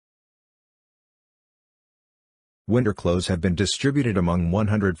Winter clothes have been distributed among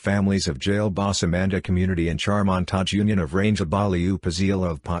 100 families of Jale Bhasa Manta community in Charmontaj Union of Rangabali upazila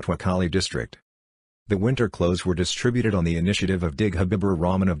of Patuakhali district. The winter clothes were distributed on the initiative of Dig Habibur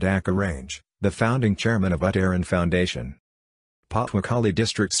Rahman of Dhaka range, the founding chairman of Uttaran Foundation. Patuakhali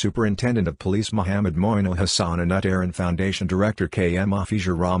District Superintendent of Police Muhammad Moin Hassan and Uttaran Foundation Director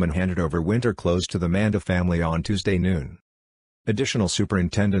Habibur Rahman handed over winter clothes to the Manta family on Tuesday noon. Additional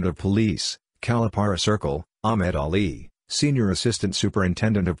Superintendent of Police, Kalapara Circle, Ahmed Ali, Senior Assistant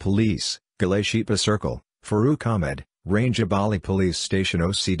Superintendent of Police, Galashipa Circle, Farooq Ahmed, Rangabali Police Station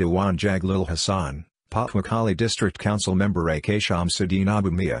OC Dewan Jale Hassan, Patuakhali District Council Member AK Shamsuddin Abu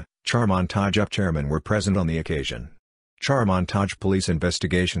Mia, Charmontaj Up Chairman were present on the occasion. Charmontaj Police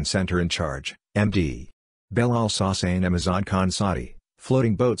Investigation Center in charge, MD. Belal Sasain Amazad Khan Sadi,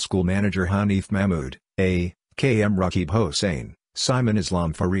 Floating Boat School Manager Hanif Mahmood, A. KM Rakib Hossain, Simon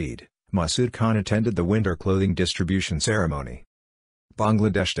Islam Farid, Masood Khan attended the winter clothing distribution ceremony.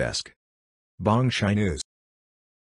 Bangladesh Desk. Bongshai News.